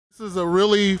is a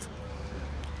really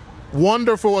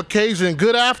wonderful occasion.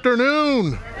 Good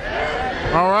afternoon.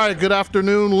 All right, good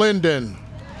afternoon, Linden.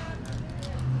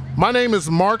 My name is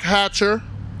Mark Hatcher.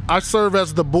 I serve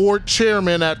as the board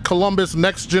chairman at Columbus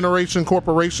Next Generation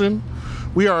Corporation.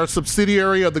 We are a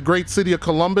subsidiary of the great city of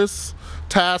Columbus,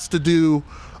 tasked to do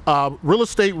real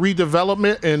estate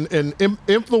redevelopment and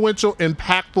influential,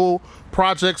 impactful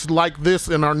projects like this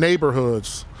in our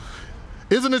neighborhoods.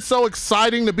 Isn't it so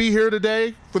exciting to be here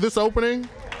today for this opening?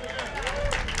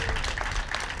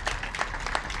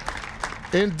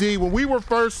 Indeed, when we were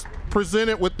first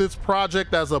presented with this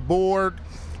project as a board,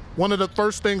 one of the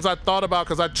first things I thought about,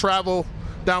 because I travel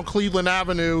down Cleveland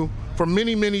Avenue for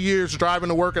many, many years driving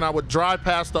to work, and I would drive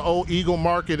past the old Eagle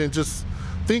Market and just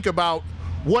think about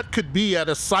what could be at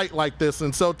a site like this.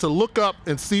 And so to look up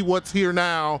and see what's here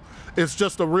now is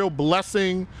just a real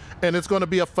blessing, and it's going to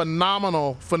be a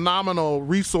phenomenal, phenomenal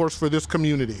resource for this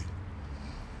community.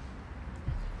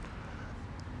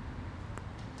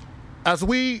 As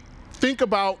we think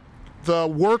about the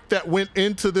work that went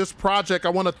into this project, I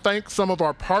want to thank some of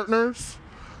our partners.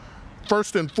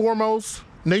 First and foremost,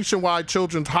 Nationwide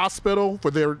Children's Hospital for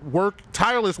their work,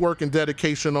 tireless work and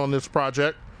dedication on this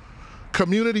project.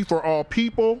 Community for All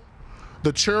People,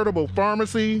 the Charitable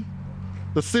Pharmacy,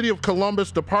 the City of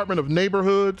Columbus Department of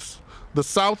Neighborhoods, the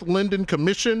South Linden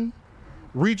Commission,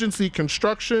 Regency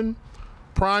Construction,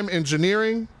 Prime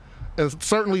Engineering, and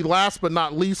certainly last but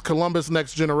not least, Columbus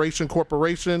Next Generation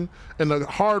Corporation, and the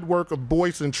hard work of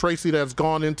Boyce and Tracy that has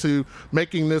gone into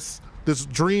making this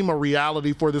dream a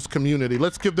reality for this community.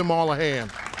 Let's give them all a hand.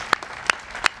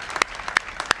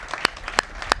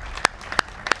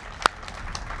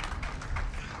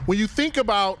 When you think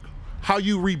about how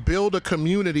you rebuild a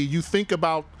community, you think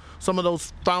about some of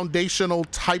those foundational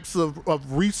types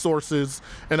of resources.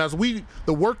 And as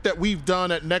the work that we've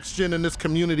done at NextGen in this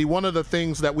community, one of the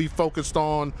things that we focused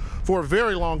on for a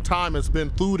very long time has been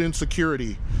food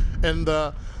insecurity. And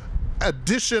the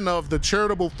addition of the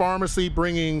charitable pharmacy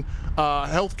bringing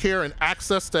healthcare and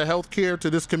access to healthcare to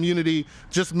this community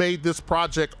just made this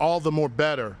project all the more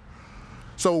better.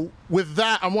 So with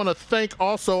that, I want to thank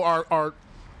also our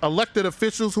elected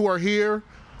officials who are here.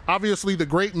 Obviously, the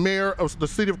great mayor of the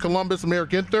city of Columbus, Mayor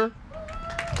Ginther.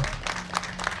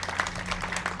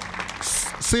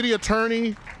 City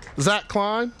Attorney Zach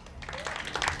Klein.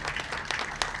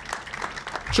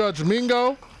 Judge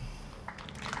Mingo.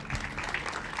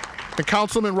 And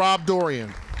Councilman Rob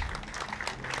Dorian.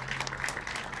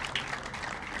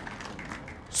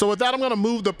 So with that, I'm going to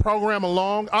move the program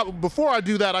along. Before I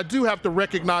do that, I do have to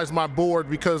recognize my board,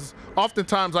 because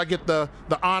oftentimes I get the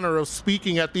honor of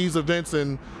speaking at these events,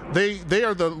 and they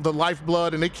are the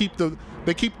lifeblood, and they keep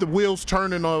the wheels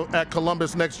turning at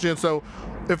Columbus Next Gen. So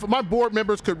if my board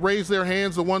members could raise their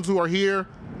hands, the ones who are here.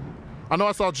 I know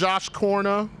I saw Josh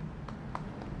Corna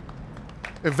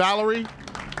and Valerie.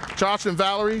 Josh and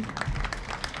Valerie.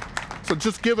 So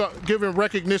just giving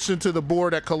recognition to the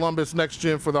board at Columbus Next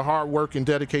Gen for the hard work and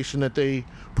dedication that they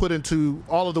put into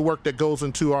all of the work that goes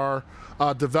into our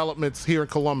developments here in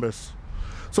Columbus.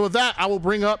 So with that, I will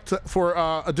bring up for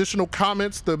additional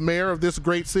comments the mayor of this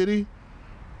great city,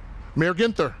 Mayor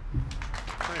Ginther.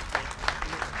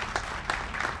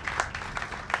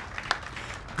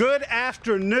 Good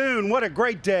afternoon. What a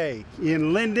great day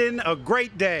in Linden, a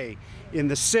great day in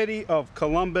the city of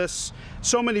Columbus.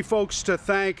 So many folks to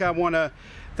thank. I want to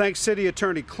thank City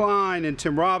Attorney Klein and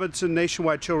Tim Robinson,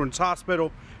 Nationwide Children's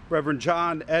Hospital, Reverend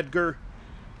John Edgar,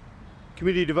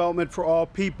 Community Development for All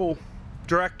People,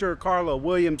 Director Carla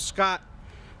Williams Scott,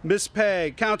 Ms.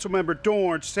 Pegg, Councilmember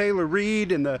Dorns, Taylor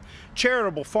Reed, and the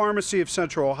Charitable Pharmacy of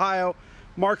Central Ohio,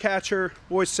 Mark Hatcher,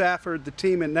 Boyce Safford, the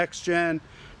team at NextGen,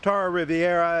 Tara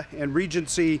Riviera, and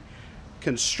Regency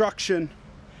Construction.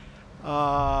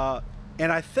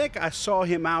 And I think I saw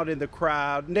him out in the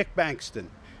crowd, Nick Bankston,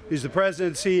 who's the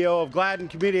president and CEO of Gladden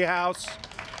Community House,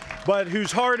 but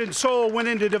whose heart and soul went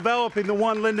into developing the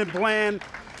One Linden plan.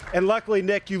 And luckily,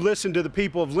 Nick, you listened to the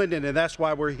people of Linden, and that's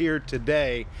why we're here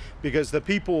today, because the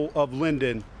people of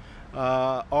Linden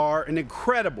are an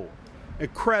incredible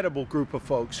group of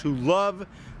folks who love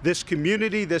this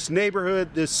community, this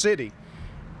neighborhood, this city.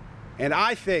 And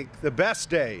I think the best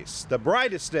days, the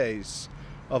brightest days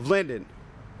of Linden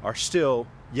are still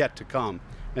yet to come.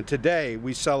 And today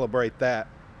we celebrate that.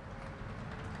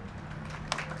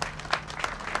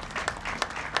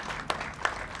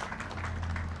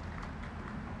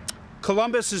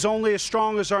 Columbus is only as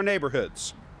strong as our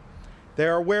neighborhoods. They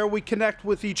are where we connect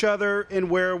with each other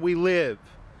and where we live.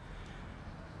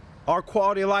 Our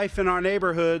quality of life in our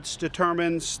neighborhoods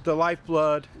determines the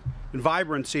lifeblood and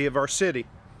vibrancy of our city.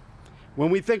 When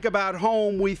we think about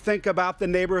home, we think about the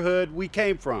neighborhood we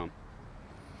came from.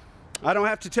 I don't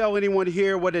have to tell anyone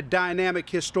here what a dynamic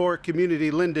historic community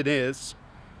Linden is,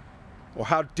 or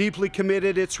how deeply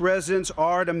committed its residents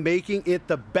are to making it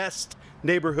the best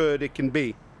neighborhood it can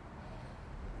be.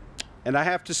 And I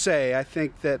have to say, I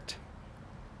think that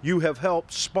you have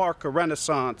helped spark a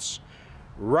renaissance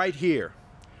right here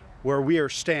where we are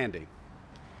standing.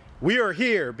 We are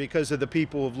here because of the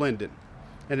people of Linden,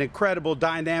 an incredible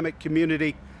dynamic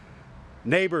community,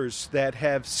 neighbors that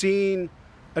have seen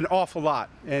an awful lot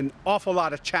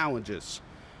of challenges,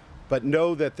 but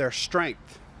know that their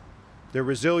strength, their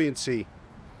resiliency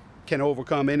can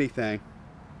overcome anything.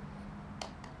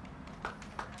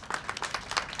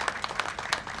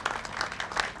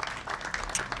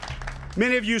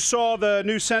 Many of you saw the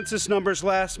new census numbers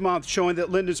last month showing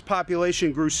that Linden's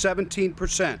population grew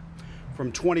 17%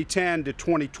 from 2010 to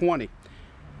 2020.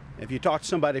 If you talk to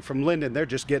somebody from Linden, they're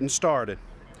just getting started.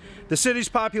 The city's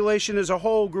population as a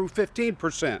whole grew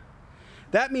 15%.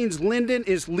 That means Linden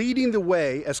is leading the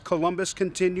way as Columbus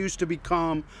continues to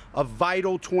become a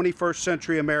vital 21st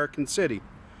century American city,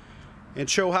 and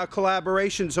show how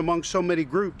collaborations among so many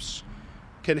groups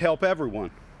can help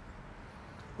everyone.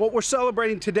 What we're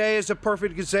celebrating today is a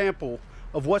perfect example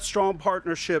of what strong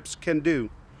partnerships can do.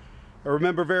 I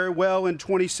remember very well in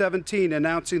 2017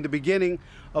 announcing the beginning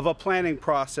of a planning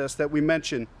process that we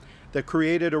mentioned that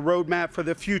created a roadmap for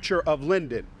the future of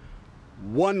Linden,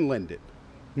 one Linden,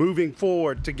 moving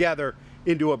forward together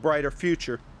into a brighter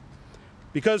future.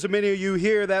 Because of many of you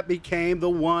here, that became the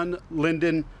One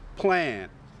Linden Plan.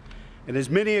 And as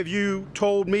many of you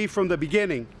told me from the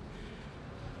beginning,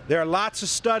 there are lots of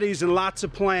studies and lots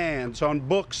of plans on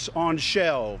books on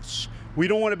shelves. We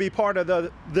don't want to be part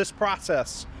of this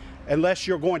process unless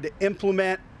you're going to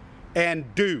implement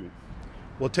and do.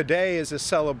 Well, today is a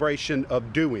celebration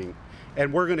of doing,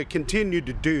 and we're going to continue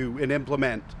to do and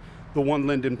implement the One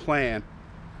Linden Plan.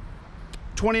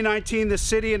 2019, the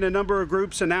city and a number of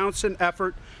groups announced an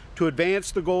effort to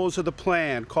advance the goals of the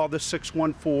plan called the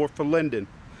 614 for Linden.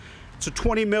 It's a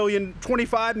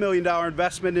 $25 million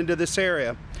investment into this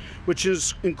area, which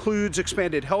includes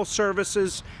expanded health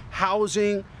services,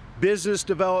 housing, business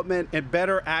development, and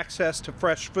better access to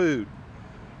fresh food.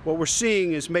 What we're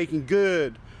seeing is making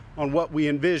good on what we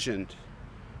envisioned.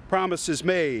 Promises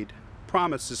made,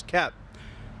 promises kept.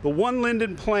 The One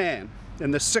Linden Plan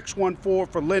and the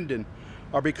 614 for Linden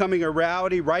are becoming a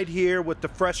reality right here with the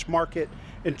Fresh Market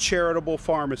and Charitable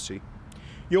Pharmacy.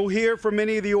 You'll hear from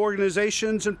many of the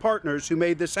organizations and partners who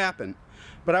made this happen,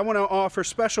 but I want to offer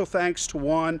special thanks to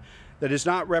one that is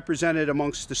not represented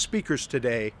amongst the speakers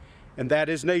today, and that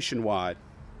is Nationwide.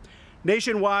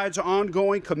 Nationwide's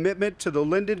ongoing commitment to the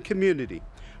Linden community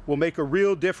will make a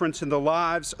real difference in the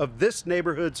lives of this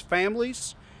neighborhood's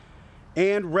families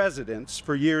and residents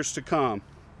for years to come.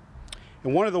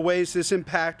 And one of the ways this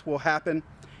impact will happen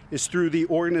is through the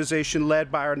organization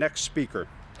led by our next speaker.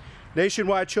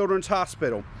 Nationwide Children's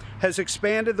Hospital has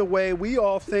expanded the way we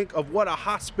all think of what a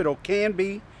hospital can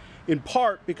be, in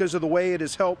part because of the way it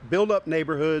has helped build up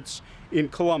neighborhoods in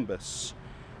Columbus.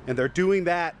 And they're doing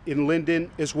that in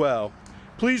Linden as well.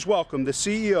 Please welcome the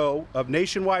CEO of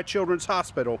Nationwide Children's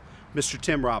Hospital, Mr.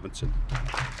 Tim Robinson.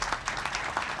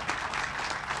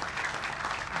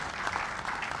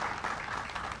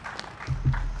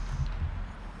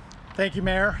 Thank you,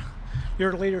 Mayor.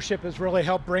 Your leadership has really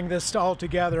helped bring this all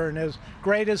together, and as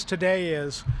great as today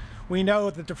is, we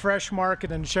know that the Fresh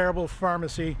Market and Charitable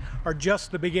Pharmacy are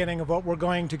just the beginning of what we're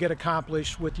going to get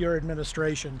accomplished with your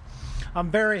administration. I'm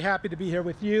very happy to be here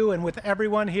with you and with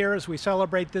everyone here as we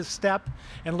celebrate this step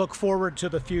and look forward to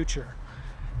the future.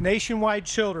 Nationwide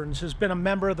Children's has been a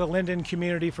member of the Linden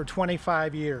community for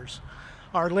 25 years.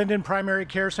 Our Linden Primary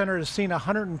Care Center has seen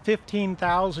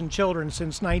 115,000 children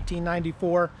since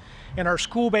 1994, and our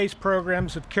school-based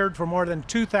programs have cared for more than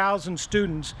 2,000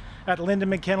 students at Linden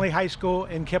McKinley High School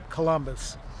in KIPP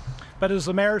Columbus. But as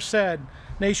the mayor said,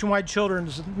 Nationwide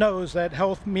Children's knows that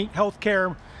health means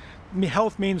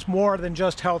more than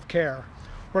just health care.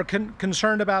 We're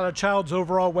concerned about a child's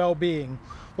overall well-being,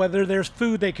 whether there's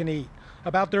food they can eat,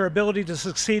 about their ability to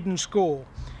succeed in school,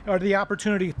 or the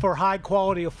opportunity for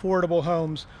high-quality, affordable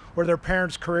homes or their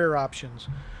parents' career options.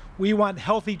 We want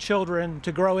healthy children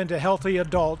to grow into healthy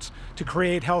adults to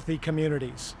create healthy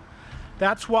communities.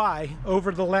 That's why,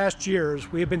 over the last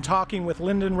years, we have been talking with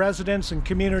Linden residents and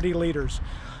community leaders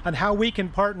on how we can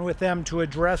partner with them to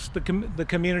address the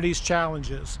community's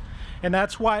challenges. And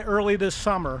that's why early this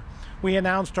summer, we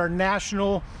announced our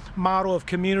national model of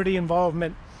community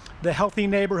involvement. The Healthy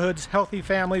Neighborhoods, Healthy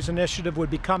Families initiative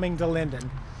would be coming to Linden.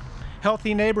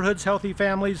 Healthy Neighborhoods, Healthy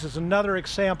Families is another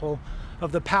example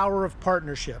of the power of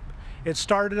partnership. It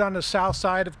started on the south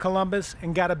side of Columbus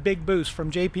and got a big boost from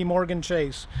J.P. Morgan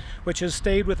Chase, which has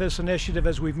stayed with this initiative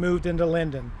as we've moved into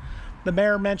Linden. The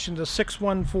mayor mentioned the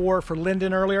 614 for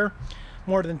Linden earlier.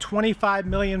 More than 25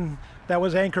 million that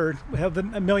was anchored,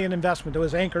 a million investment that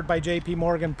was anchored by J.P.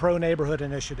 Morgan Pro Neighborhood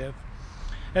Initiative.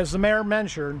 As the mayor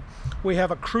mentioned, we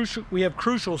have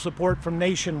crucial support from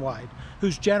Nationwide,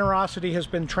 whose generosity has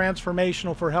been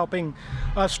transformational for helping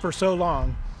us for so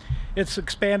long. It's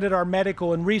expanded our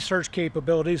medical and research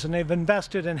capabilities, and they've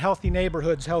invested in healthy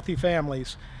neighborhoods, healthy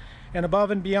families. And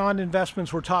above and beyond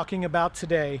investments we're talking about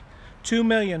today, $2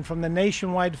 million from the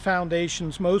Nationwide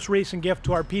Foundation's most recent gift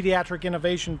to our Pediatric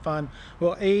Innovation Fund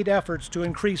will aid efforts to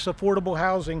increase affordable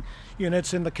housing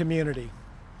units in the community.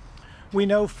 We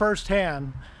know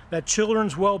firsthand that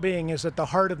children's well-being is at the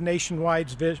heart of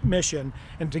Nationwide's mission,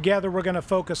 and together we're going to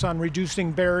focus on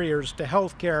reducing barriers to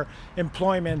health care,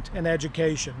 employment, and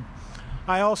education.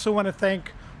 I also want to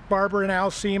thank Barbara and Al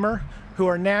Seamer, who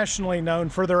are nationally known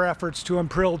for their efforts to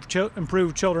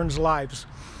improve children's lives.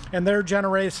 And their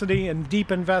generosity and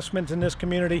deep investment in this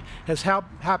community has helped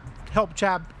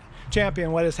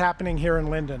champion what is happening here in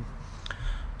Linden.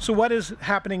 So what is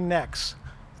happening next?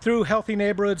 Through healthy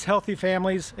neighborhoods, healthy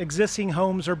families, existing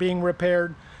homes are being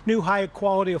repaired, new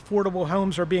high-quality, affordable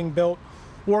homes are being built,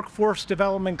 workforce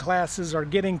development classes are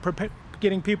getting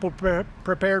people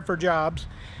prepared for jobs,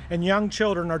 and young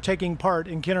children are taking part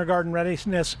in kindergarten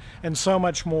readiness and so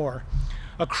much more.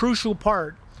 A crucial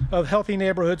part of Healthy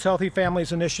Neighborhoods, Healthy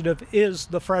Families initiative is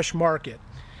the Fresh Market.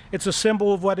 It's a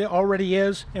symbol of what it already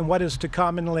is and what is to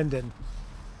come in Linden.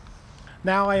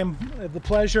 Now I am the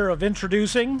pleasure of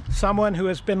introducing someone who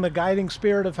has been the guiding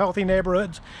spirit of Healthy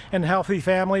Neighborhoods and Healthy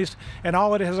Families and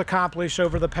all it has accomplished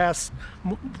over the past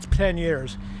 10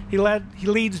 years. He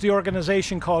leads the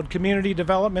organization called Community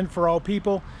Development for All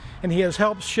People, and he has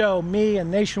helped show me and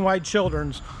Nationwide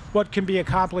Children's what can be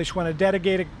accomplished when a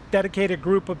dedicated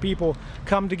group of people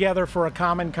come together for a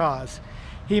common cause.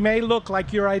 He may look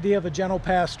like your idea of a gentle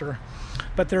pastor,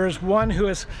 but there is one who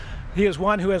is He is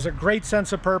one who has a great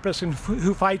sense of purpose and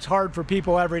who fights hard for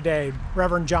people every day,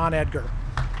 Reverend John Edgar.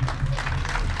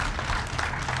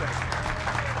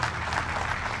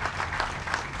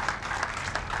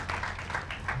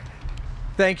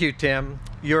 Thank you, Tim.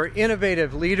 Your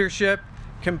innovative leadership,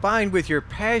 combined with your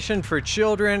passion for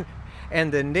children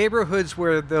and the neighborhoods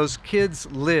where those kids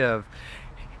live,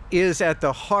 is at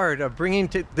the heart of bringing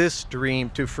this dream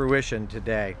to fruition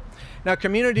today. Now,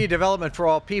 Community Development for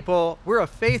All People, we're a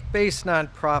faith-based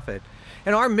nonprofit,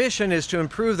 and our mission is to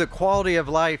improve the quality of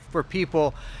life for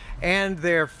people and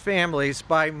their families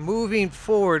by moving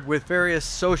forward with various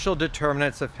social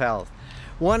determinants of health.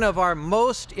 One of our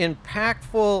most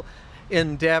impactful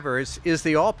endeavors is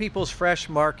the All People's Fresh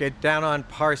Market down on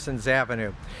Parsons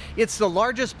Avenue. It's the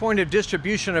largest point of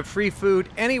distribution of free food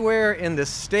anywhere in the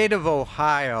state of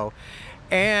Ohio,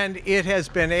 and it has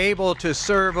been able to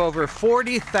serve over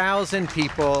 40,000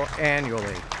 people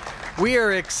annually. We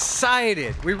are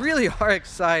excited, we really are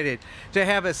excited to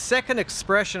have a second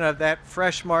expression of that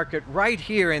fresh market right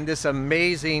here in this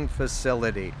amazing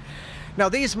facility. Now,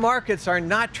 these markets are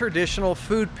not traditional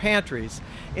food pantries.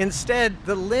 Instead,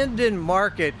 the Linden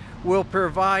Market will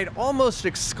provide almost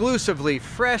exclusively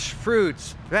fresh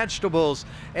fruits, vegetables,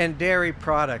 and dairy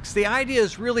products. The idea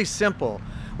is really simple.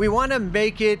 We want to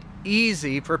make it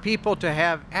easy for people to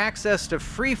have access to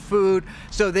free food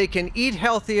so they can eat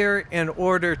healthier in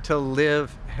order to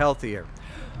live healthier.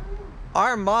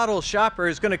 Our model shopper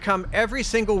is going to come every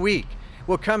single week.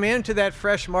 Will come into that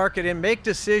fresh market and make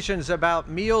decisions about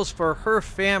meals for her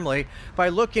family by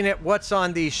looking at what's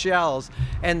on these shelves,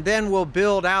 and then we'll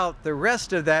build out the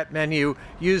rest of that menu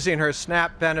using her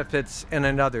SNAP benefits in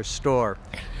another store.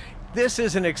 This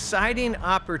is an exciting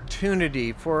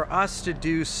opportunity for us to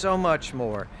do so much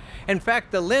more. In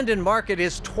fact, the Linden Market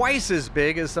is twice as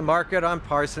big as the market on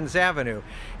Parsons Avenue.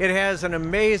 It has an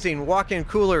amazing walk-in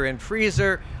cooler and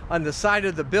freezer. On the side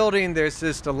of the building, there's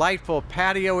this delightful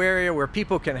patio area where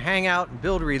people can hang out and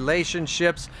build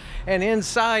relationships. And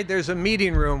inside, there's a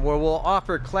meeting room where we'll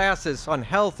offer classes on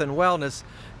health and wellness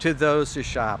to those who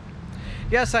shop.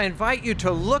 Yes, I invite you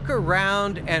to look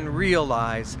around and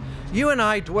realize you and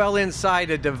I dwell inside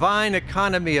a divine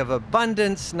economy of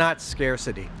abundance, not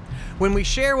scarcity. When we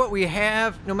share what we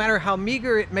have, no matter how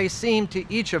meager it may seem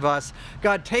to each of us,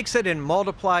 God takes it and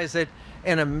multiplies it,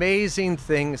 and amazing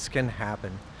things can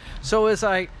happen. So as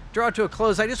I draw to a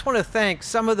close, I just want to thank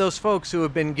some of those folks who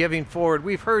have been giving forward.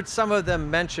 We've heard some of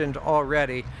them mentioned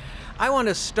already. I want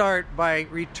to start by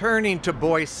returning to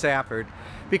Boyce Safford,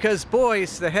 because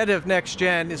Boyce, the head of Next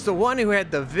Gen, is the one who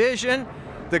had the vision,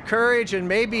 the courage and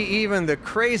maybe even the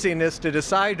craziness to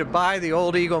decide to buy the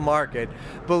old Eagle Market,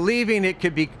 believing it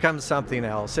could become something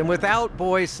else. And without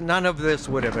Boyce, none of this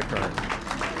would have occurred.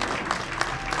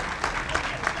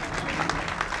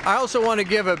 I also want to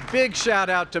give a big shout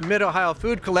out to Mid-Ohio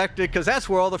Food Collective, because that's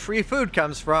where all the free food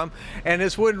comes from, and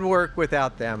this wouldn't work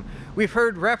without them. We've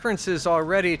heard references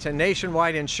already to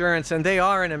Nationwide Insurance, and they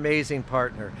are an amazing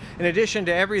partner. In addition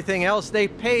to everything else, they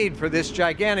paid for this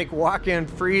gigantic walk-in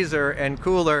freezer and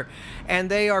cooler, and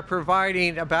they are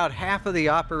providing about half of the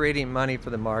operating money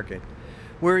for the market.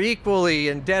 We're equally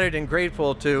indebted and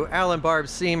grateful to Al and Barb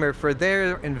Seymour for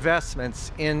their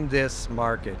investments in this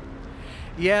market.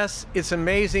 Yes, it's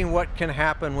amazing what can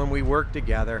happen when we work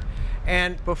together.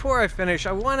 And before I finish,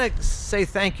 I want to say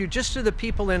thank you just to the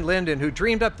people in Linden who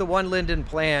dreamed up the One Linden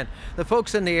plan, the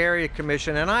folks in the Area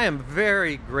Commission, and I am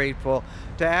very grateful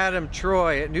to Adam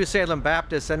Troy at New Salem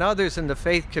Baptist and others in the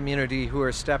faith community who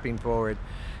are stepping forward.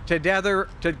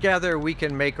 Together we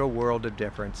can make a world of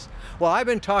difference. Well, I've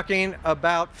been talking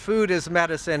about food as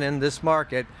medicine in this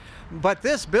market, but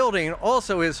this building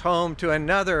also is home to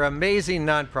another amazing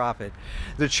nonprofit,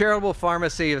 the Charitable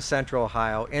Pharmacy of Central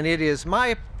Ohio, and it is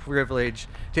my privilege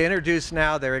to introduce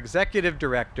now their Executive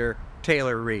Director,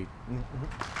 Taylor Reed.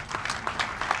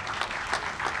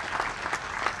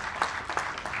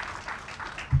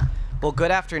 Well,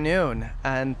 good afternoon,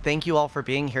 and thank you all for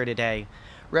being here today.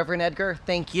 Reverend Edgar,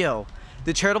 thank you.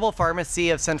 The Charitable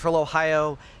Pharmacy of Central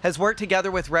Ohio has worked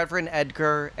together with Reverend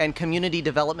Edgar and Community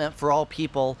Development for All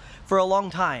People for a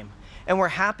long time, and we're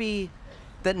happy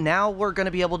that now we're going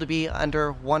to be able to be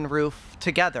under one roof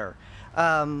together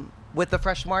with the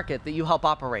Fresh Market that you help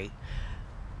operate.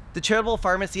 The Charitable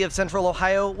Pharmacy of Central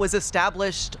Ohio was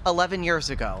established 11 years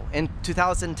ago in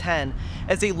 2010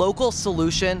 as a local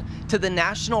solution to the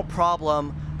national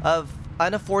problem of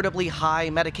unaffordably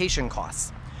high medication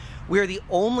costs. We are the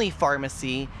only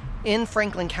pharmacy in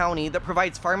Franklin County that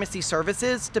provides pharmacy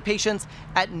services to patients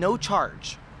at no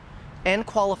charge and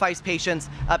qualifies patients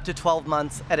up to 12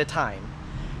 months at a time.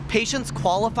 Patients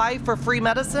qualify for free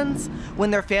medicines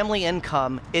when their family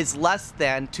income is less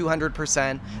than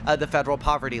 200% of the federal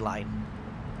poverty line.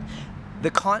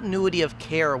 The continuity of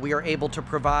care we are able to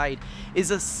provide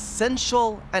is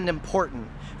essential and important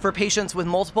for patients with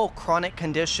multiple chronic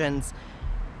conditions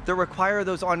that require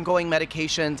those ongoing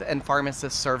medications and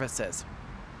pharmacist services.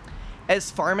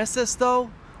 As pharmacists, though,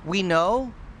 we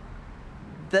know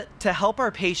that to help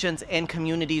our patients and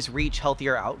communities reach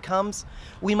healthier outcomes,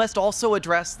 we must also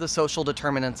address the social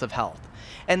determinants of health.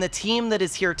 And the team that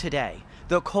is here today,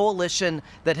 the coalition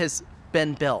that has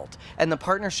been built, and the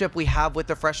partnership we have with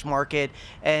the Fresh Market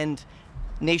and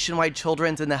Nationwide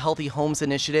Children's and the Healthy Homes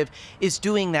Initiative is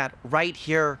doing that right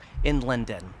here in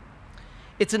Linden.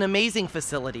 It's an amazing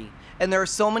facility, and there are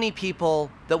so many people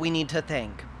that we need to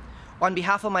thank. On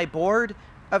behalf of my board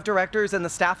of directors and the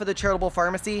staff of the Charitable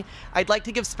Pharmacy, I'd like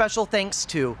to give special thanks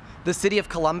to the City of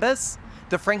Columbus,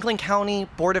 the Franklin County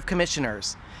Board of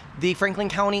Commissioners, the Franklin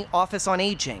County Office on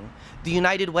Aging, the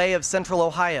United Way of Central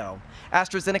Ohio,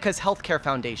 AstraZeneca's Healthcare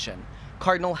Foundation,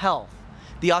 Cardinal Health,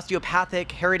 the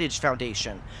Osteopathic Heritage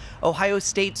Foundation, Ohio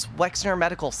State's Wexner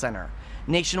Medical Center,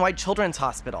 Nationwide Children's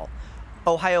Hospital,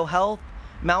 Ohio Health,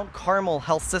 Mount Carmel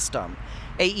Health System,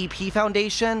 AEP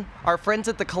Foundation, our friends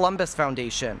at the Columbus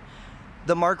Foundation,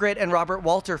 the Margaret and Robert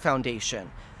Walter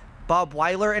Foundation, Bob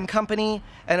Weiler and Company,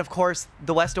 and of course,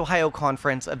 the West Ohio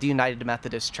Conference of the United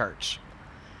Methodist Church.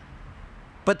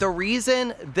 But the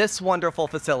reason this wonderful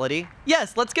facility,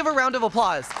 yes, let's give a round of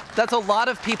applause. That's a lot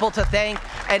of people to thank,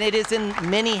 and it is in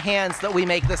many hands that we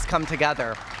make this come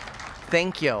together.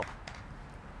 Thank you.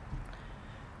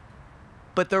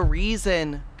 But the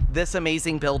reason this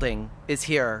amazing building is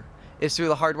here is through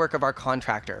the hard work of our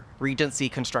contractor, Regency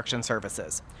Construction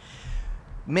Services.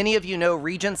 Many of you know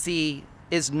Regency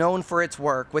is known for its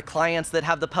work with clients that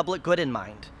have the public good in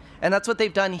mind, and that's what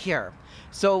they've done here.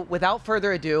 So without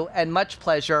further ado and much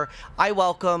pleasure, I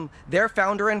welcome their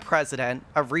founder and president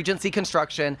of Regency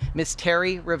Construction, Ms.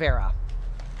 Terry Rivera.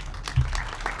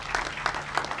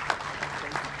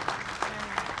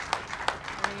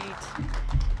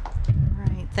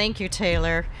 Thank you,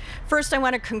 Taylor. First, I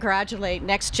want to congratulate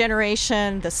Next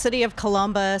Generation, the City of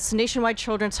Columbus, Nationwide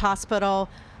Children's Hospital,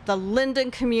 the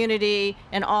Linden community,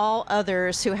 and all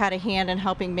others who had a hand in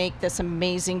helping make this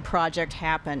amazing project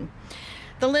happen.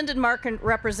 The Linden Market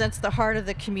represents the heart of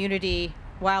the community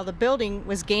while the building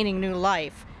was gaining new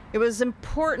life. It was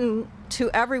important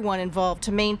to everyone involved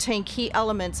to maintain key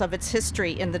elements of its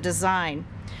history in the design.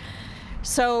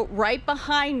 So right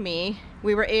behind me,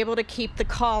 we were able to keep the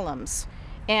columns.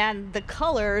 And the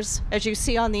colors, as you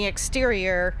see on the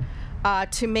exterior,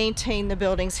 to maintain the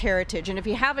building's heritage. And if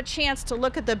you have a chance to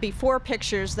look at the before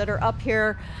pictures that are up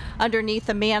here underneath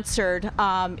the mansard,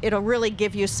 it'll really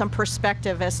give you some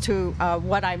perspective as to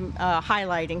what I'm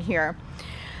highlighting here.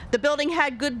 The building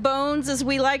had good bones, as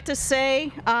we like to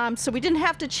say, so we didn't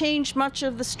have to change much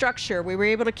of the structure. We were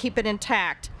able to keep it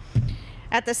intact.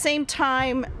 At the same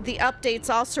time, the updates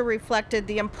also reflected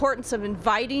the importance of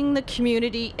inviting the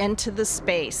community into the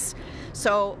space.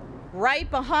 So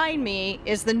right behind me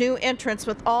is the new entrance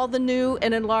with all the new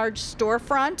and enlarged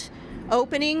storefront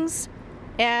openings,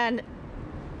 and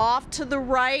off to the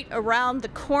right around the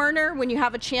corner, when you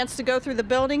have a chance to go through the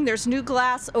building, there's new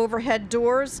glass overhead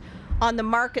doors on the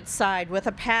market side with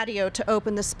a patio to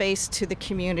open the space to the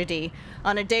community.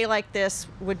 On a day like this,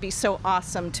 would be so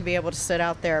awesome to be able to sit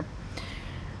out there.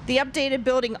 The updated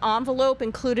building envelope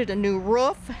included a new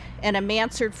roof and a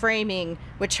mansard framing,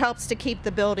 which helps to keep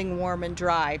the building warm and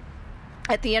dry.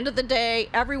 At the end of the day,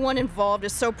 everyone involved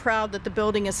is so proud that the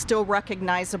building is still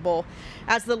recognizable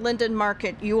as the Linden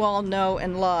Market you all know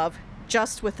and love,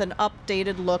 just with an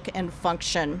updated look and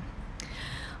function.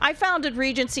 I founded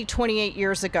Regency 28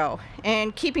 years ago,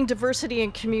 and keeping diversity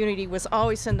and community was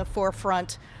always in the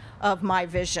forefront of my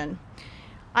vision.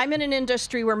 I'm in an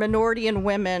industry where minority and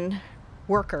women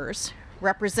workers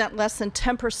represent less than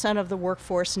 10% of the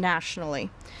workforce nationally.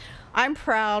 I'm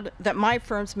proud that my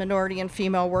firm's minority and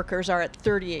female workers are at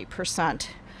 38%.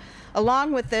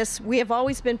 Along with this, we have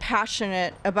always been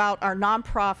passionate about our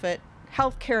nonprofit,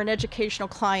 healthcare, and educational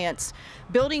clients,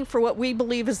 building for what we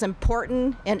believe is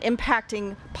important and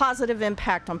impacting positive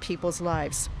impact on people's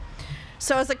lives.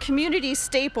 So as a community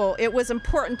staple, it was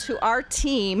important to our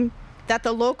team that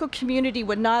the local community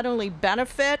would not only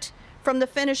benefit from the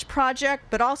finished project,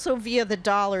 but also via the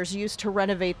dollars used to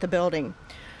renovate the building.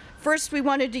 First, we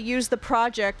wanted to use the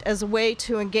project as a way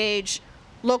to engage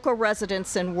local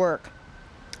residents in work.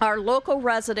 Our local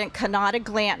resident, Kanata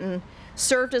Glanton,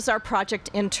 served as our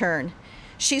project intern.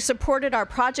 She supported our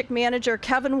project manager,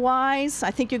 Kevin Wise.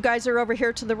 I think you guys are over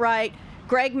here to the right.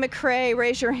 Greg McCrae,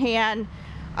 raise your hand,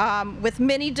 with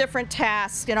many different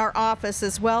tasks in our office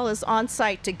as well as on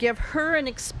site to give her an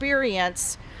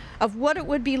experience of what it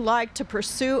would be like to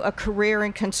pursue a career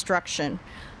in construction.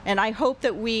 And I hope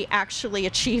that we actually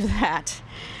achieve that.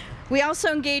 We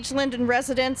also engaged Linden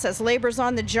residents as laborers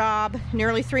on the job.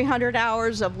 Nearly 300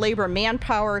 hours of labor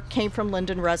manpower came from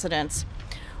Linden residents.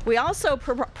 We also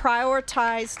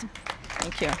prioritized,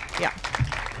 thank you, yeah.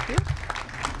 Thank you.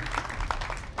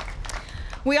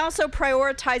 We also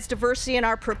prioritized diversity in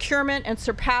our procurement and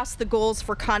surpassed the goals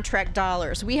for contract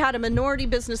dollars. We had a minority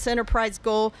business enterprise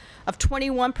goal of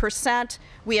 21%.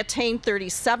 We attained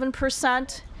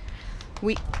 37%.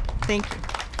 Thank you.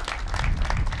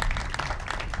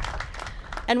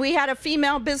 And we had a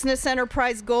female business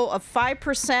enterprise goal of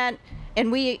 5%,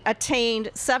 and we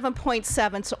attained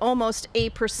 7.7, so almost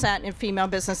 8% in female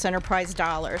business enterprise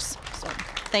dollars. So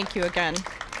thank you again.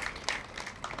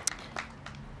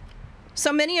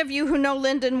 So many of you who know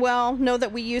Linden well know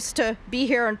that we used to be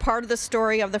here, and part of the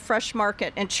story of the Fresh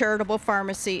Market and Charitable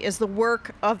Pharmacy is the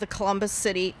work of the Columbus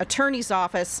City Attorney's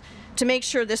Office to make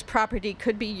sure this property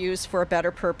could be used for a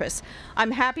better purpose.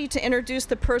 I'm happy to introduce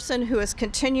the person who is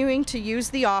continuing to use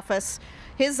the office,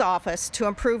 his office, to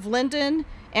improve Linden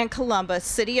and Columbus,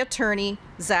 City Attorney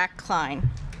Zach Klein.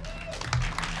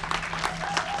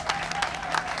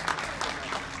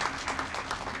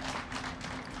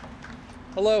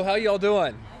 Hello, how y'all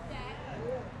doing?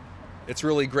 It's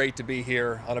really great to be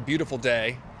here on a beautiful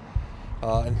day.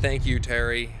 And thank you,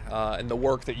 Terry, and the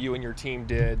work that you and your team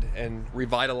did in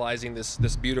revitalizing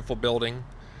this beautiful building.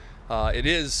 It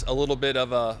is a little bit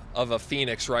of a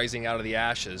phoenix rising out of the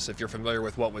ashes, if you're familiar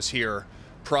with what was here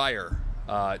prior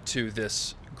to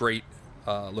this great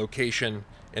location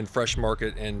in Fresh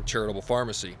Market and Charitable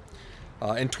Pharmacy.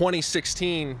 In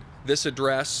 2016, this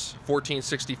address,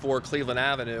 1464 Cleveland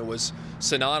Avenue, was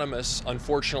synonymous,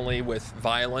 unfortunately, with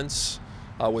violence,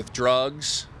 with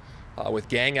drugs, with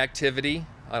gang activity,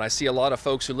 and I see a lot of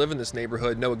folks who live in this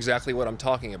neighborhood know exactly what I'm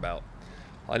talking about.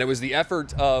 And it was the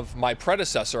effort of my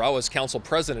predecessor, I was council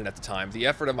president at the time, the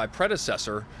effort of my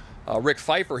predecessor, Rick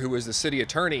Pfeiffer, who was the city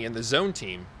attorney and the zone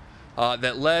team,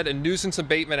 that led a nuisance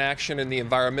abatement action in the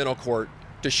environmental court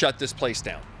to shut this place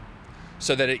down,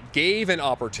 so that it gave an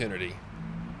opportunity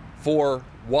for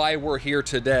why we're here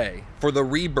today, for the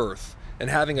rebirth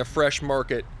and having a Fresh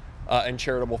Market and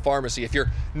Charitable Pharmacy. If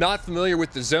you're not familiar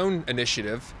with the zone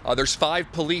initiative, there's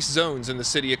 5 police zones in the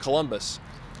city of Columbus,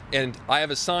 and I have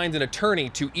assigned an attorney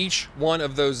to each one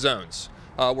of those zones.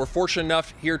 We're fortunate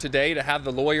enough here today to have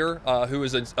the lawyer who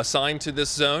is assigned to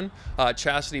this zone,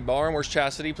 Chastity Barham. Where's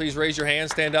Chastity? Please raise your hand,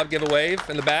 stand up, give a wave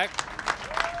in the back.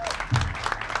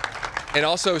 And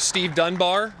also Steve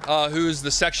Dunbar, who's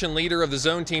the section leader of the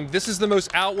zone team. This is the most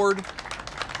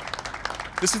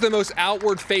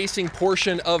outward-facing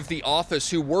portion of the office,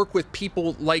 who work with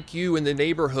people like you in the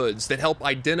neighborhoods that help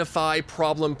identify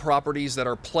problem properties that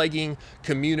are plaguing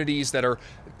communities, that are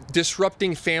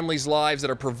disrupting families' lives, that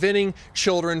are preventing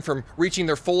children from reaching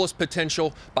their fullest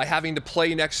potential by having to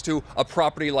play next to a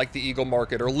property like the Eagle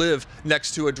Market or live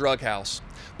next to a drug house.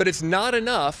 But it's not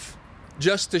enough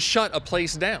just to shut a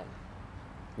place down.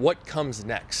 What comes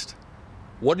next?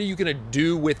 What are you going to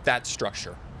do with that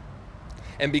structure?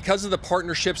 And because of the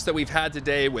partnerships that we've had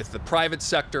today with the private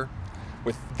sector,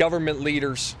 with government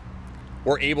leaders,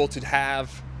 we're able to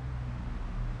have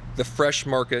the Fresh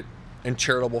Market and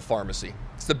Charitable Pharmacy.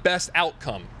 It's the best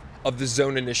outcome of the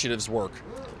Zone Initiative's work.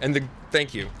 And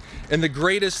thank you. And the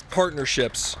greatest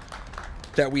partnerships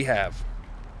that we have.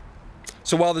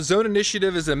 So while the Zone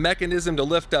Initiative is a mechanism to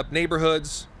lift up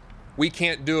neighborhoods, we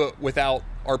can't do it without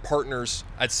our partners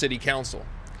at City Council.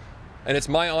 And it's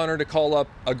my honor to call up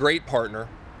a great partner,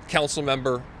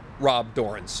 Councilmember Rob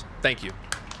Dorans. Thank you.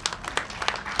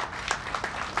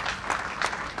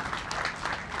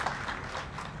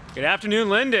 Good afternoon,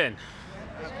 Linden.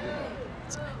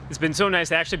 It's been so nice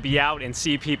to actually be out and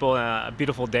see people on a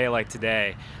beautiful day like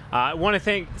today. I want to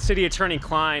thank City Attorney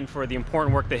Klein for the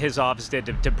important work that his office did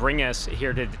to bring us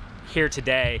here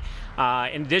today.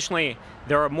 And additionally,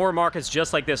 there are more markets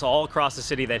just like this all across the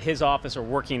city that his office are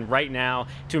working right now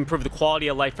to improve the quality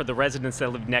of life for the residents that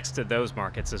live next to those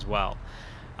markets as well.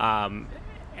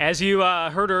 As you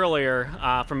heard earlier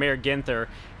from Mayor Ginther,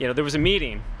 there was a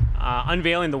meeting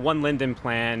unveiling the One Linden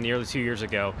plan nearly 2 years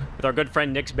ago with our good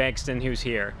friend Nick Bankston, who's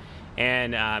here.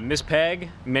 And Ms. Pegg,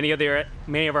 many of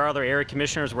our other area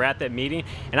commissioners were at that meeting,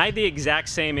 and I had the exact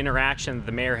same interaction that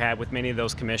the mayor had with many of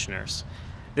those commissioners.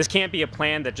 This can't be a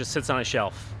plan that just sits on a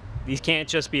shelf. These can't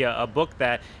just be a book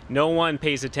that no one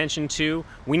pays attention to.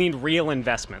 We need real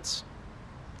investments.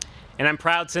 And I'm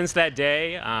proud since that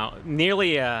day,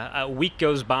 nearly a week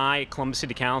goes by at Columbus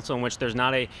City Council in which there's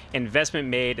not an investment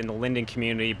made in the Linden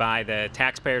community by the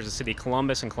taxpayers of the City of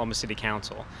Columbus and Columbus City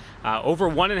Council. Over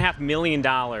 $1.5 million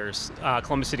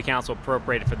Columbus City Council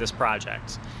appropriated for this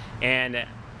project. And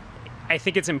I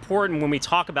think it's important when we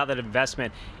talk about that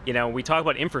investment, we talk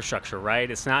about infrastructure, right?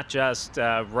 It's not just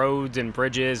roads and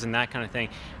bridges and that kind of thing.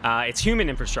 It's human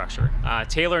infrastructure.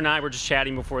 Taylor and I were just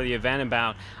chatting before the event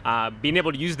about being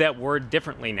able to use that word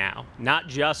differently now, not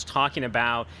just talking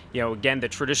about, again, the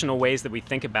traditional ways that we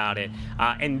think about it.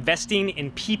 Investing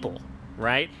in people,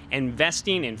 right?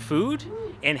 Investing in food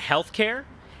and healthcare,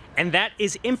 and that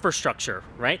is infrastructure,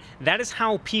 right? That is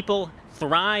how people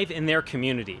thrive in their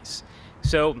communities.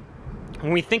 So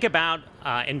when we think about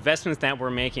investments that we're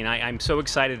making, I'm so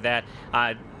excited that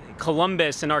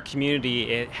Columbus and our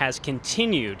community has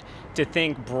continued to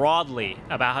think broadly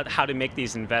about how to make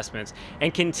these investments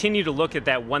and continue to look at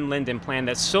that One Linden plan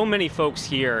that so many folks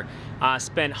here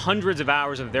spent hundreds of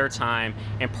hours of their time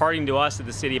imparting to us at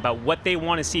the city about what they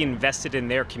want to see invested in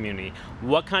their community,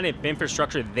 what kind of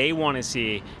infrastructure they want to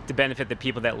see to benefit the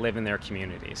people that live in their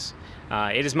communities.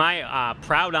 It is my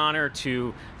proud honor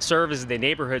to serve as the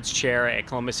neighborhoods chair at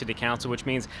Columbus City Council, which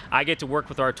means I get to work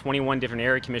with our 21 different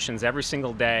area commissions every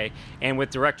single day, and with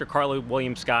Director Carla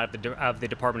Williams-Scott of the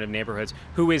Department of Neighborhoods,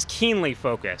 who is keenly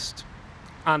focused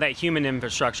on that human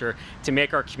infrastructure to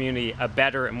make our community a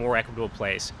better and more equitable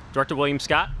place. Director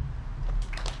Williams-Scott.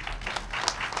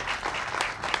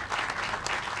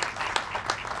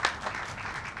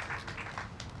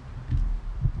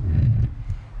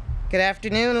 Good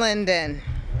afternoon, Linden.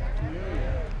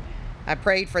 I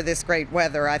prayed for this great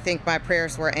weather. I think my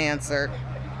prayers were answered.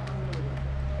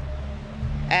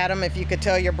 Adam, if you could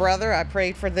tell your brother I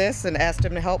prayed for this and asked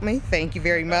him to help me, thank you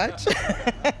very much.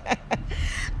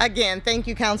 Again, thank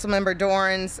you, Councilmember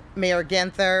Dorans, Mayor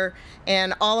Ginther,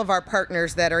 and all of our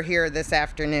partners that are here this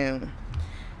afternoon.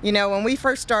 When we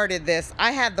first started this,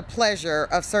 I had the pleasure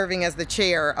of serving as the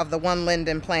chair of the One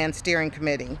Linden Plan Steering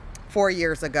Committee 4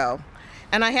 years ago.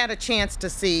 And I had a chance to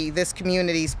see this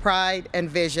community's pride and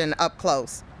vision up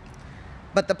close.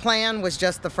 But the plan was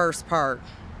just the first part.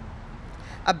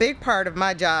 A big part of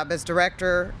my job as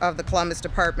director of the Columbus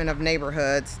Department of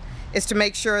Neighborhoods is to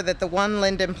make sure that the One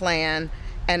Linden Plan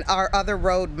and our other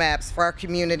roadmaps for our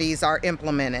communities are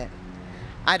implemented.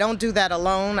 I don't do that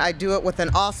alone. I do it with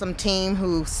an awesome team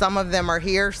who some of them are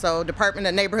here. So Department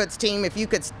of Neighborhoods team, if you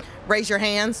could raise your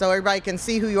hand so everybody can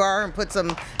see who you are and put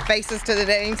some faces to the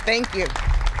names. Thank you.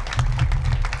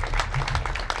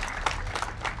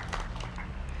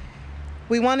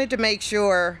 We wanted to make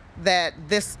sure that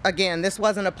this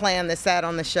wasn't a plan that sat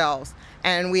on the shelves.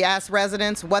 And we asked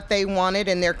residents what they wanted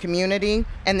in their community,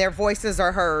 and their voices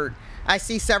are heard. I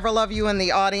see several of you in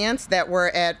the audience that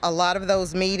were at a lot of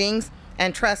those meetings,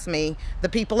 and trust me, the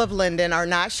people of Linden are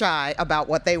not shy about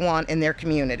what they want in their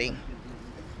community.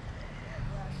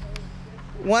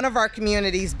 One of our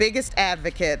community's biggest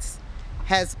advocates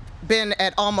has been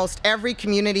at almost every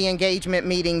community engagement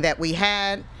meeting that we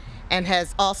had, and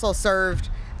has also served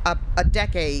a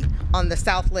decade on the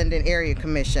South Linden Area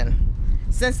Commission.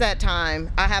 Since that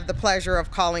time, I have the pleasure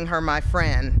of calling her my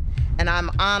friend, and I'm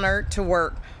honored to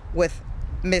work with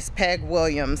Miss Peg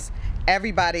Williams.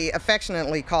 Everybody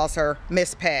affectionately calls her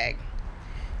Miss Peg.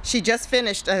 She just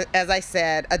finished, as I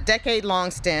said, a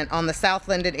decade-long stint on the South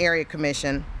Linden Area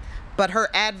Commission, but her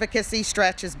advocacy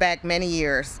stretches back many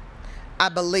years. I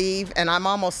believe, and I'm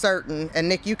almost certain, and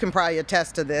Nick, you can probably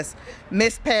attest to this,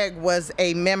 Miss Peg was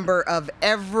a member of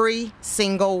every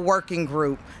single working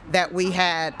group that we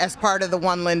had as part of the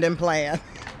One Linden Plan.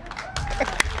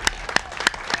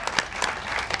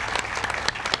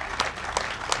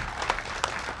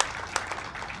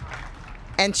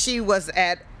 And she was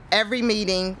at every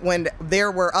meeting when there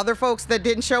were other folks that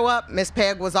didn't show up. Miss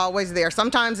Peg was always there.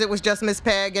 Sometimes it was just Miss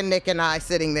Peg and Nick and I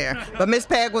sitting there, but Miss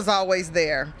Peg was always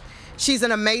there. She's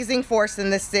an amazing force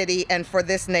in this city and for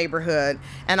this neighborhood,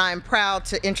 and I am proud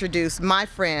to introduce my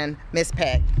friend, Miss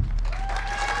Peg.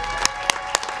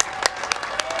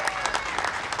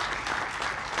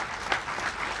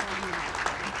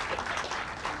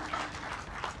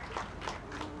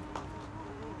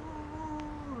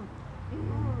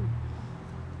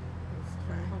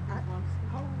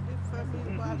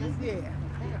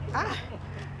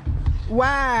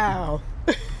 Wow.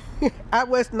 I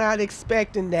was not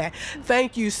expecting that.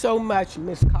 Thank you so much,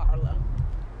 Miss Carla.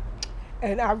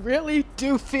 And I really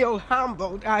do feel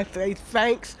humbled. I say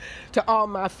thanks to all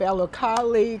my fellow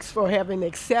colleagues for having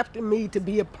accepted me to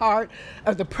be a part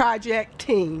of the project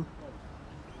team.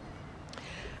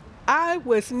 I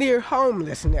was near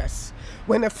homelessness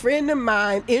when a friend of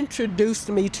mine introduced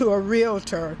me to a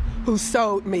realtor who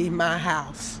sold me my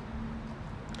house.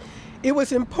 It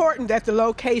was important that the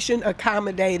location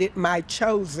accommodated my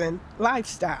chosen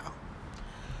lifestyle.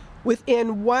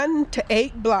 Within 1 to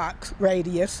 8 blocks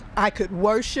radius, I could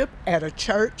worship at a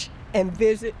church and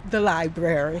visit the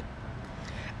library.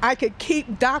 I could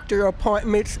keep doctor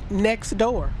appointments next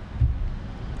door.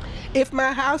 If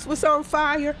my house was on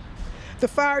fire, the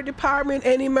fire department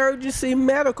and emergency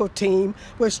medical team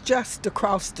was just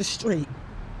across the street.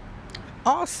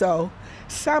 Also,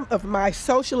 some of my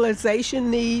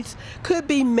socialization needs could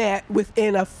be met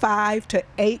within a 5 to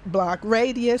 8 block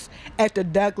radius at the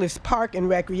Douglas Park and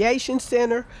Recreation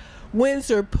Center,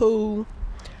 Windsor Pool,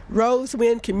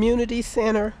 Rosewind Community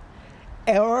Center,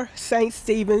 or St.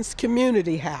 Stephen's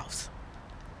Community House.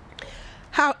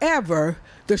 However,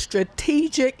 the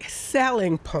strategic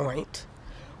selling point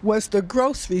was the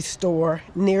grocery store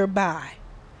nearby.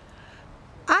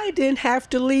 I didn't have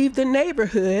to leave the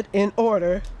neighborhood in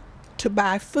order to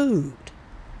buy food.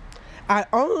 I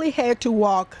only had to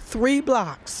walk 3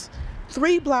 blocks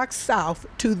south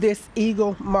to this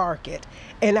Eagle Market,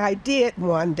 and I did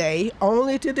one day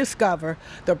only to discover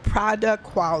the product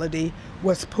quality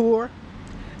was poor,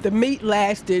 the meat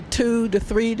lasted 2 to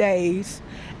 3 days,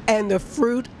 and the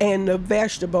fruit and the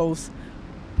vegetables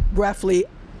roughly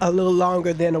a little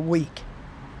longer than a week.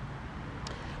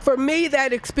 For me,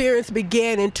 that experience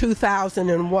began in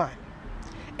 2001.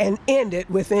 And ended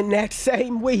within that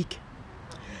same week.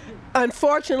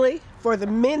 Unfortunately, for the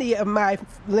many of my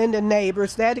Linden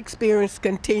neighbors, that experience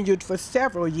continued for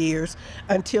several years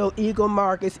until Eagle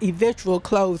Market's eventual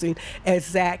closing, as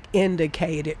Zach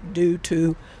indicated, due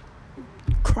to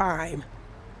crime.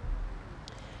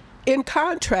 In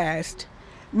contrast,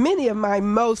 many of my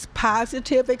most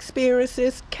positive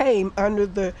experiences came under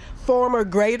the former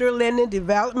Greater Linden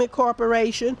Development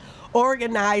Corporation,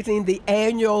 organizing the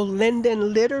annual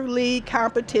Linden Litter League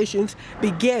competitions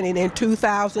beginning in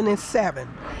 2007,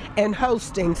 and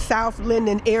hosting South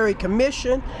Linden Area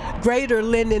Commission, Greater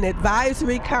Linden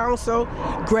Advisory Council,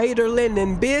 Greater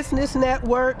Linden Business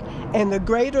Network, and the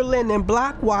Greater Linden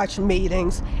Block Watch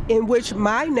meetings, in which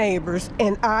my neighbors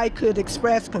and I could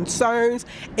express concerns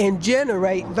and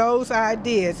generate those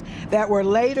ideas that were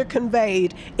later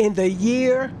conveyed in the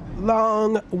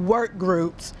year-long work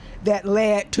groups that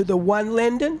led to the One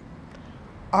Linden,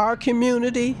 Our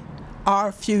Community,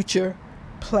 Our Future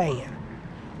plan,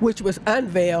 which was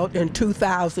unveiled in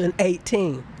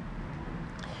 2018.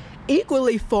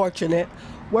 Equally fortunate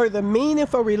were the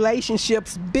meaningful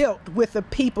relationships built with the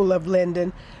people of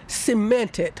Linden,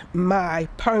 cemented my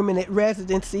permanent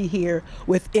residency here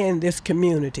within this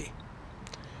community.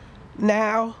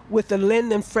 Now, with the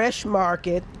Linden Fresh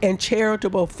Market and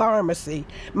charitable pharmacy,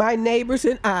 my neighbors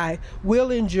and I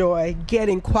will enjoy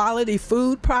getting quality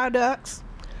food products,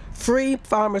 free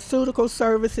pharmaceutical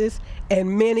services,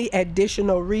 and many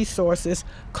additional resources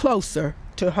closer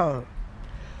to home.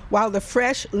 While the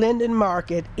Fresh Linden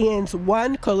Market ends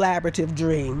one collaborative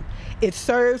dream, it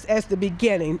serves as the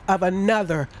beginning of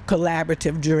another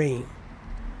collaborative dream.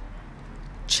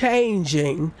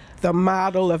 Changing the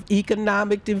model of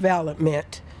economic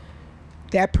development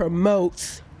that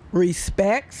promotes,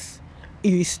 respects,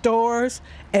 restores,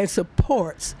 and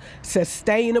supports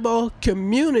sustainable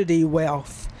community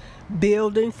wealth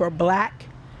building for Black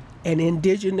and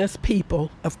Indigenous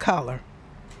people of color.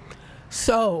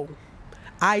 So,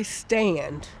 I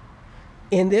stand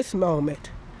in this moment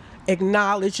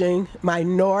acknowledging my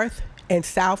North and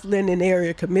South Linden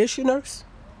area commissioners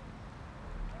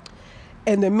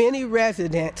and the many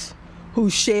residents who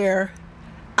share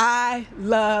I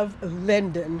Love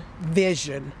Linden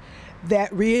vision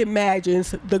that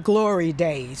reimagines the glory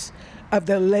days of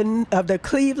the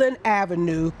Cleveland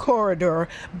Avenue corridor,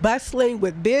 bustling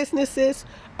with businesses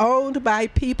owned by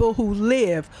people who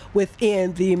live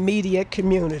within the immediate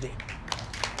community.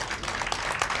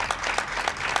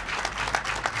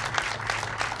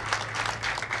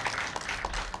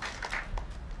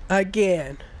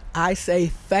 Again, I say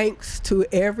thanks to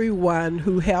everyone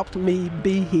who helped me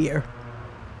be here.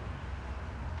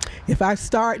 If I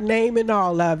start naming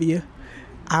all of you,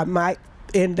 I might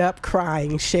end up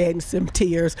crying, shedding some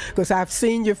tears, because I've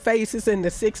seen your faces in the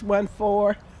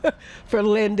 614 for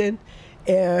Linden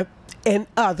and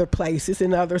other places,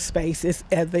 in other spaces,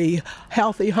 at the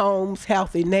Healthy Homes,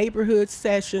 Healthy Neighborhoods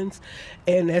sessions,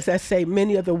 and as I say,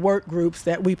 many of the work groups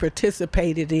that we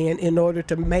participated in order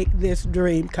to make this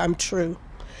dream come true.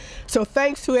 So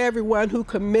thanks to everyone who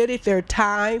committed their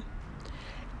time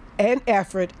and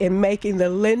effort in making the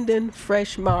Linden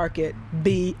Fresh Market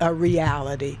be a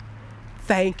reality.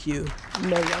 Thank you,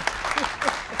 Mayor.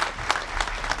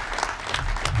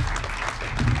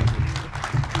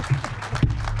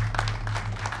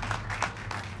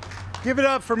 Give it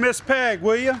up for Miss Peg,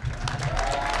 will you?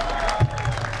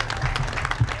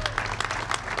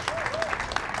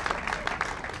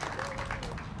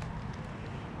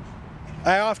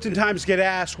 I oftentimes get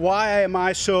asked, why am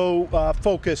I so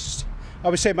focused? I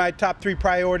would say my top 3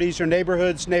 priorities are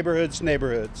neighborhoods, neighborhoods,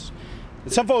 neighborhoods.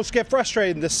 And some folks get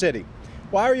frustrated in this city.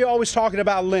 Why are you always talking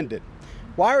about Linden?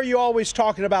 Why are you always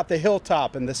talking about the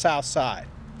hilltop and the south side?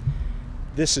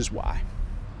 This is why.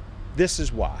 This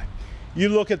is why. You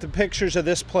look at the pictures of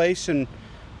this place, and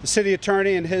the city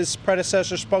attorney and his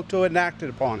predecessor spoke to it and acted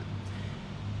upon it.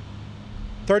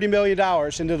 $30 million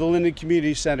into the Linden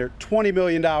Community Center, $20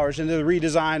 million into the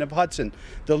redesign of Hudson,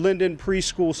 the Linden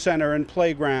Preschool Center and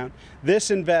Playground,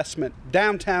 this investment,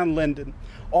 downtown Linden,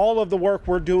 all of the work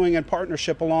we're doing in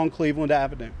partnership along Cleveland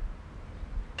Avenue.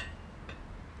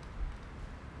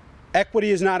 Equity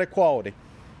is not equality.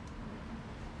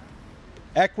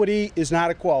 Equity is not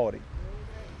equality.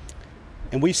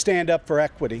 And we stand up for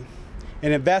equity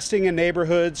and investing in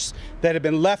neighborhoods that have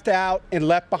been left out and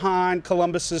left behind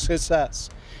Columbus's success.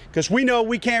 Because we know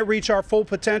we can't reach our full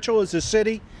potential as a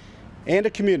city and a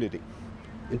community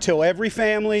until every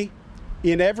family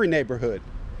in every neighborhood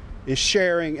is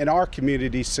sharing in our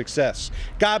community's success.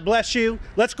 God bless you.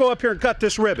 Let's go up here and cut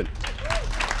this ribbon.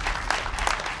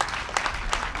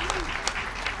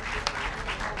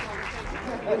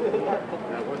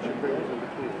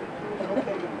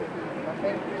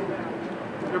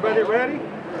 Everybody ready?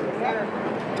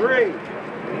 3,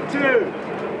 2,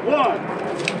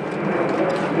 1.